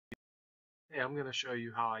Hey, I'm going to show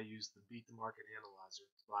you how I use the Beat the Market Analyzer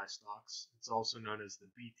to buy stocks. It's also known as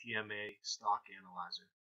the BTMA Stock Analyzer.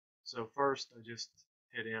 So first, I just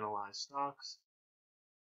hit Analyze Stocks.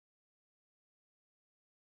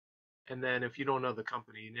 And then if you don't know the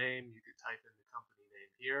company name, you could type in the company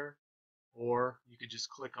name here. Or you could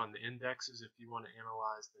just click on the indexes. If you want to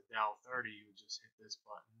analyze the Dow 30, you would just hit this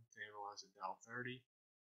button to analyze the Dow 30.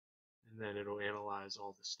 And then it'll analyze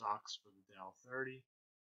all the stocks for the Dow 30.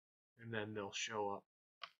 And then they'll show up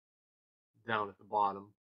down at the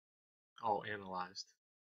bottom all analyzed.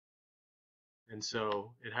 And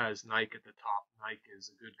so it has Nike at the top. Nike is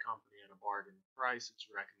a good company at a bargain price. It's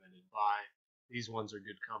a recommended buy. These ones are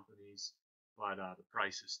good companies, but the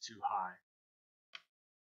price is too high.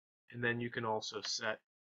 And then you can also set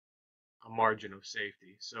a margin of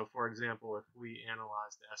safety. So for example, if we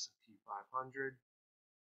analyze the S&P 500,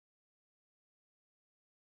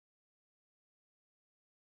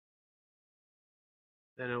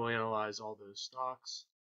 then it will analyze all those stocks.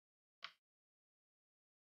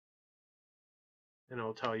 And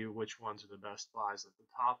it'll tell you which ones are the best buys at the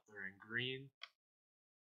top. They're in green.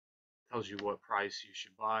 Tells you what price you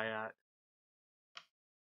should buy at.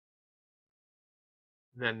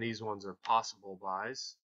 And then these ones are possible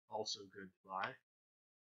buys, also good to buy.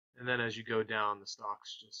 And then as you go down, the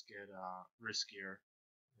stocks just get riskier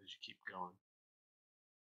as you keep going.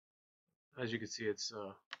 As you can see, it's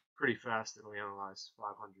pretty fast. It'll analyze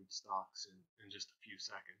 500 stocks in just a few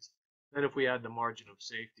seconds. Then if we add the margin of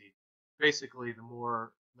safety, basically the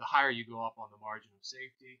higher you go up on the margin of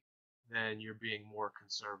safety, then you're being more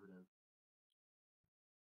conservative.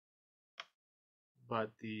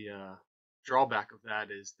 But the drawback of that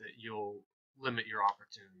is that you'll limit your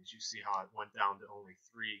opportunities. You see how it went down to only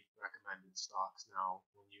 3 recommended stocks now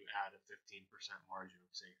when you add a 15% margin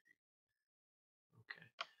of safety. Okay.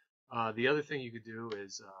 The other thing you could do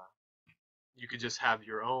is you could just have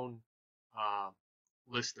your own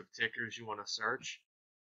list of tickers you want to search.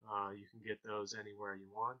 You can get those anywhere you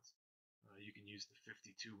want. You can use the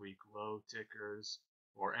 52-week low tickers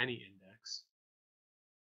or any index.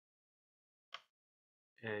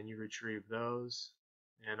 And you retrieve those.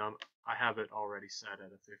 And I have it already set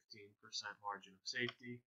at a 15% margin of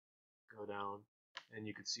safety. Go down and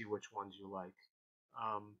you can see which ones you like.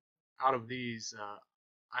 Out of these,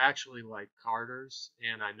 I actually like Carter's,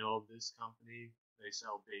 and I know of this company. They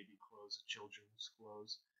sell baby clothes, children's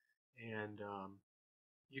clothes, and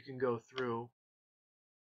you can go through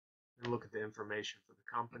and look at the information for the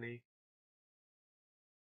company.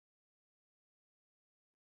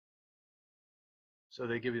 So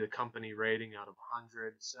they give you the company rating out of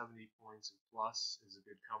 100, 70 points and plus is a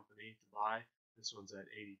good company to buy. This one's at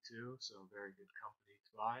 82, so a very good company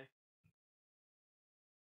to buy.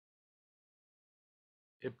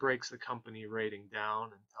 It breaks the company rating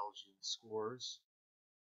down and tells you the scores.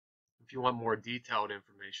 If you want more detailed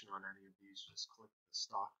information on any of these, just click the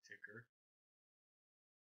stock ticker.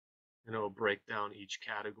 And it will break down each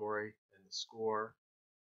category and the score.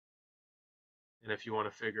 And if you want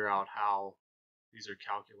to figure out how these are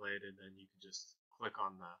calculated, then you can just click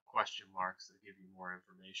on the question marks that give you more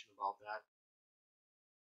information about that.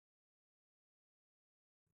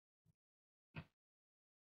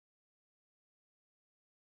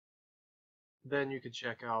 Then you can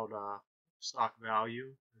check out stock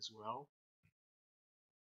value as well.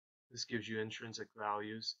 This gives you intrinsic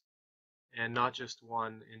values, and not just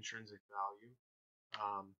one intrinsic value.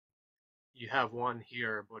 You have one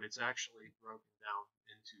here, but it's actually broken down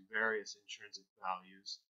into various intrinsic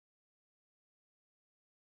values.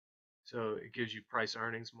 So it gives you price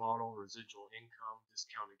earnings model, residual income,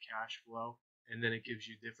 discounted cash flow, and then it gives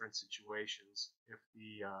you different situations. If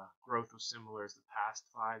the growth was similar as the past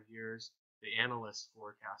 5 years, the analysts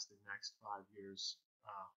forecasted next 5 years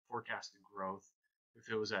forecasted growth. If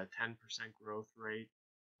it was at a 10% growth rate,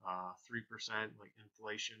 3% like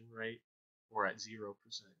inflation rate, or at 0%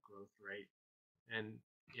 growth rate. And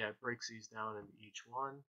yeah, it breaks these down into each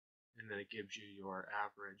one, and then it gives you your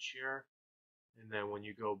average here. And then when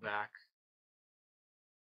you go back,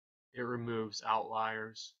 it removes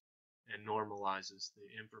outliers and normalizes the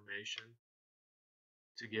information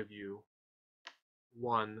to give you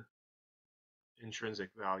one intrinsic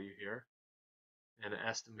value here and an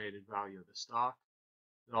estimated value of the stock.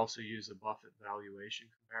 It also uses a Buffett valuation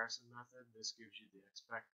comparison method. This gives you the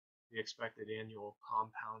expected annual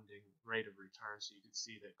compounding rate of return. So you can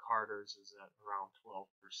see that Carter's is at around 12%.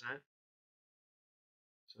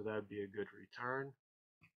 So that would be a good return.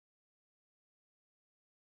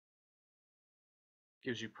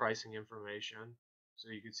 Gives you pricing information. So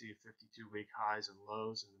you can see 52-week highs and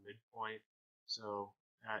lows in the midpoint. So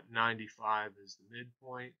at 95 is the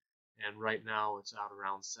midpoint, and right now it's out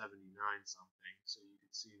around 79 something. So you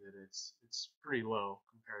can see that it's pretty low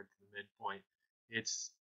compared to the midpoint.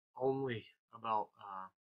 It's only about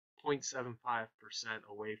 0.75%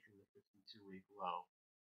 away from the 52-week low.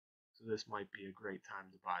 So this might be a great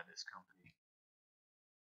time to buy this company.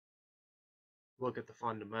 Look at the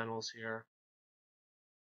fundamentals here,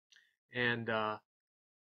 and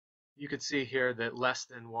you can see here that less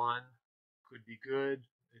than 1 could be good.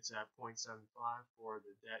 It's at 0.75 for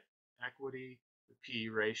the debt equity, the P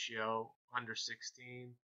ratio under 16,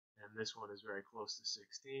 and this one is very close to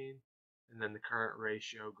 16. And then the current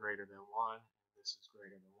ratio greater than 1. This is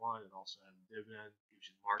greater than 1. It also has a dividend, gives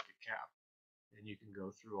you market cap, and you can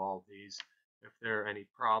go through all of these. If there are any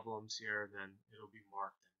problems here, then it'll be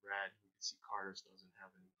marked in red. You can see Carter's doesn't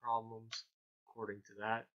have any problems according to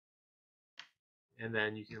that. And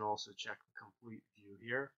then you can also check the complete view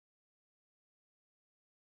here.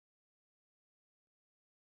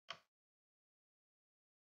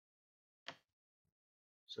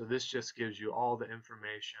 So this just gives you all the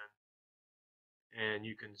information, and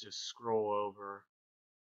you can just scroll over,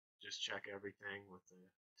 just check everything with the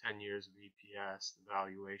 10 years of EPS, the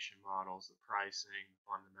valuation models, the pricing,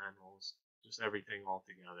 fundamentals, just everything all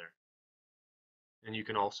together. And you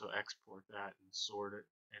can also export that and sort it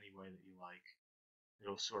any way that you like.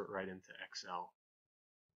 It'll sort right into Excel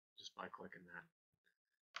just by clicking that.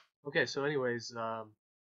 Okay, so anyways,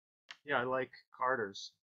 yeah, I like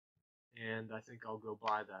Carter's, and I think I'll go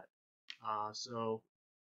buy that. So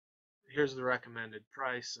here's the recommended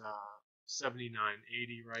price,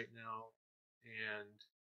 $79.80 right now, and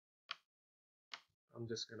I'm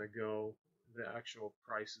just gonna go. The actual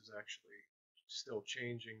price is actually still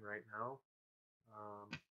changing right now.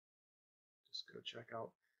 Just go check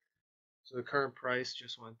out. So the current price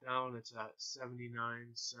just went down. It's at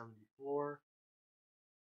 $79.74.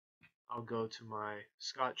 I'll go to my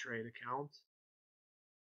Scottrade account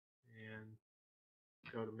and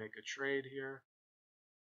go to make a trade here.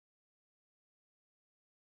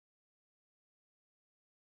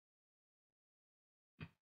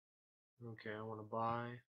 Okay, I want to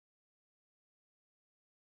buy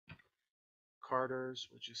Carter's,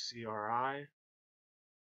 which is CRI.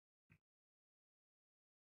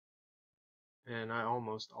 And I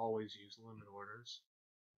almost always use limit orders.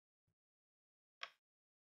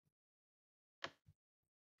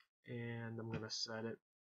 And I'm going to set it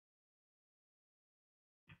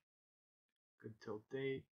good till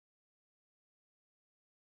date.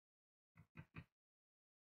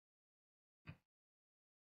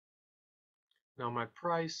 Now my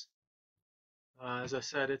price, as I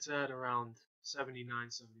said, it's at around $79.74.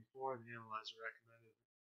 The analyzer recommended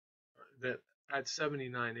that at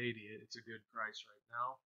 $79.80 it's a good price right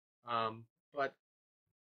now. But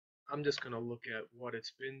I'm just going to look at what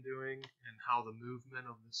it's been doing and how the movement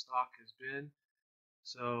of the stock has been.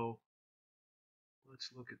 So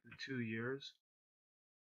let's look at the 2 years.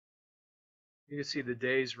 You can see the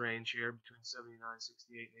days range here between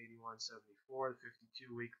 79.68 and 81.74. The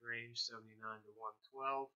 52-week range 79 to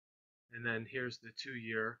 112. And then here's the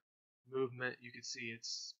 2-year movement. You can see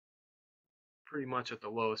it's pretty much at the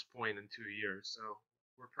lowest point in 2 years. So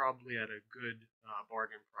we're probably at a good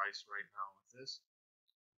bargain price right now with this.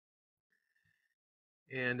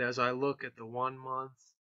 And as I look at the 1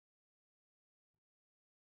 month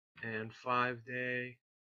and 5-day,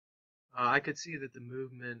 I could see that the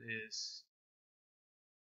movement is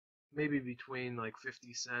maybe between like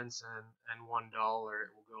 50 cents and $1.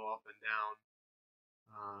 It will go up and down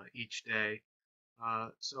each day.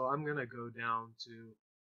 So I'm going to go down to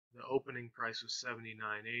the opening price was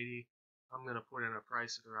 $79.80. I'm going to put in a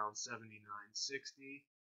price at around $79.60,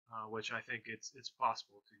 which I think it's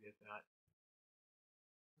possible to get that.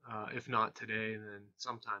 If not today, then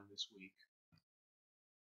sometime this week.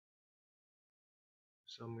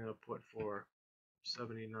 So I'm going to put for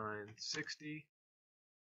 $79.60.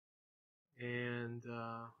 And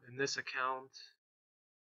in this account,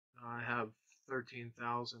 I have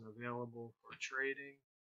 13,000 available for trading.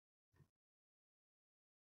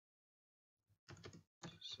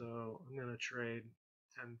 So I'm going to trade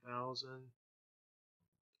 10,000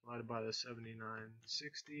 divided by the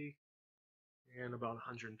 79.60 and about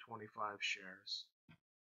 125 shares.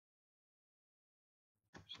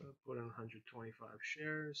 So put in 125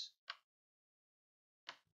 shares.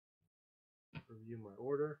 Review my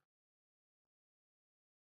order.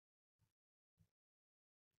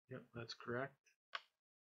 Yep, that's correct.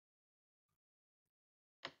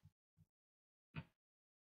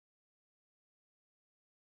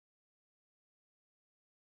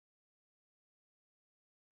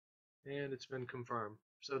 And it's been confirmed.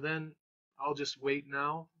 So then I'll just wait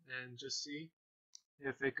now and just see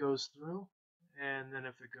if it goes through, and then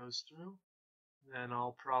if it goes through, then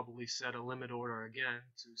I'll probably set a limit order again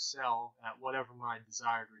to sell at whatever my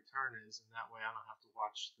desired return is, and that way I don't have to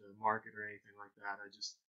watch the market or anything like that. I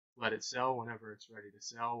just let it sell whenever it's ready to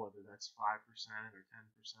sell, whether that's 5% or 10%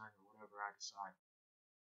 or whatever I decide.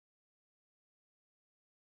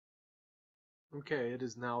 Okay, it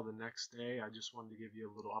is now the next day. I just wanted to give you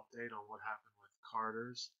a little update on what happened with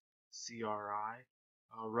Carter's CRI.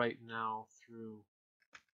 Right now through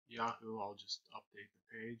Yahoo, I'll just update the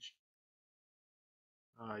page.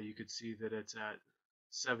 You could see that it's at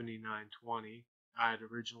 79.20. I had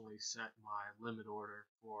originally set my limit order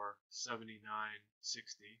for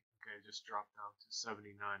 79.60. Okay, just dropped down to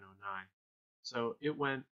 79.09. So it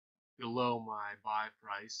went below my buy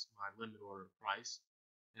price, my limit order price,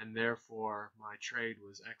 and therefore my trade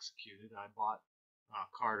was executed. I bought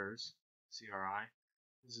Carter's CRI.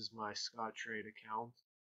 This is my Scottrade account,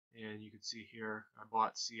 and you can see here I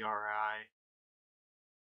bought CRI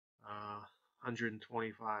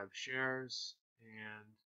 125 shares,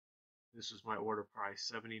 and this was my order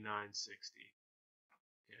price, 79.60.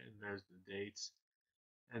 Okay, and there's the dates.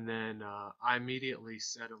 And then I immediately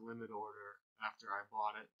set a lit order after I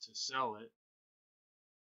bought it to sell it,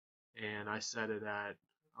 and I set it at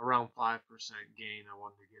around 5% gain I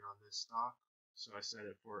wanted to get on this stock, so I set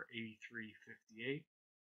it for 83.58.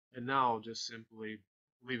 And now I'll just simply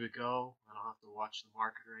leave it go. I don't have to watch the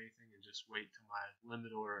market or anything, and just wait till my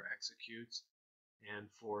limit order executes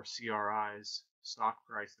and for CRI's stock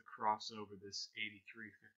price to cross over this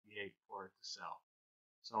 83.58 for it to sell.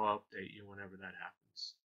 So I'll update you whenever that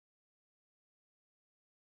happens.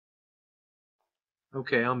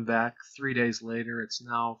 Okay, I'm back 3 days later. It's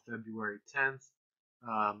now February 10th.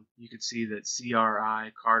 You can see that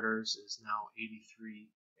CRI Carter's is now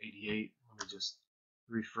 83.88. Let me just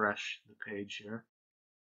refresh the page here.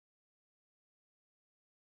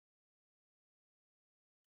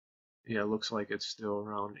 Yeah, it looks like it's still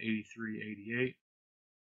around 83.88.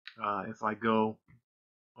 If I go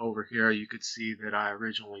over here, you could see that I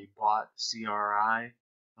originally bought CRI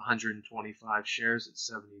 125 shares at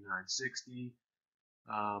 79.60.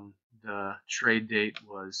 The trade date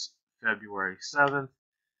was February 7th,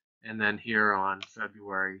 and then here on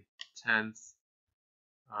February 10th,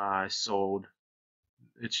 I sold.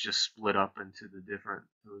 It's just split up into the different.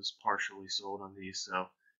 It was partially sold on these, so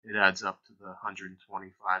it adds up to the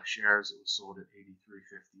 125 shares. It was sold at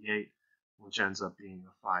 83.58, which ends up being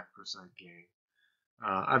a 5% gain.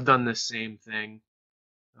 I've done this same thing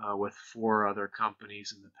with 4 other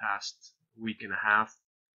companies in the past week and a half,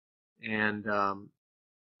 and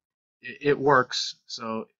it works.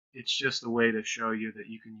 So it's just a way to show you that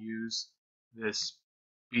you can use this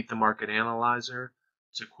Beat the Market Analyzer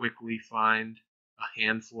to quickly find a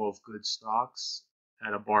handful of good stocks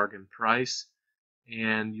at a bargain price,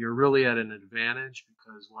 and you're really at an advantage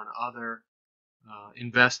because when other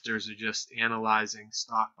investors are just analyzing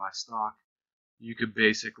stock by stock, you could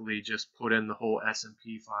basically just put in the whole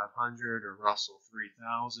S&P 500 or Russell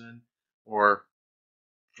 3000, or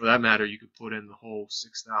for that matter, you could put in the whole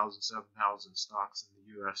 6,000, 7,000 stocks in the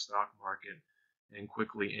U.S. stock market and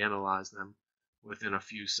quickly analyze them within a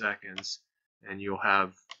few seconds, and you'll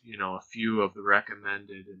have, a few of the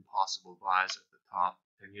recommended and possible buys at the top,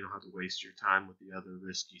 and you don't have to waste your time with the other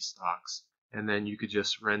risky stocks. And then you could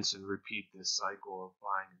just rinse and repeat this cycle of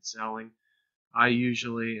buying and selling. I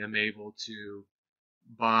usually am able to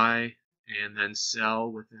buy and then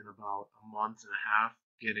sell within about a month and a half,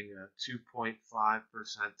 getting a 2.5%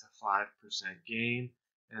 to 5% gain,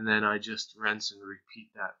 and then I just rinse and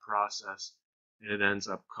repeat that process, and it ends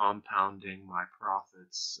up compounding my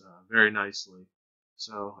profits very nicely.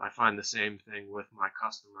 So I find the same thing with my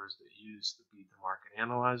customers that use the Beat the Market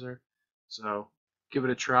Analyzer. So give it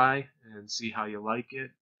a try and see how you like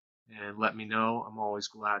it, and let me know. I'm always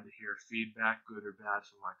glad to hear feedback, good or bad,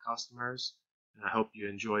 from my customers. And I hope you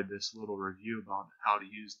enjoyed this little review about how to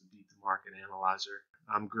use the Beat the Market Analyzer.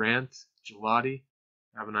 I'm Grant Gelati.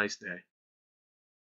 Have a nice day.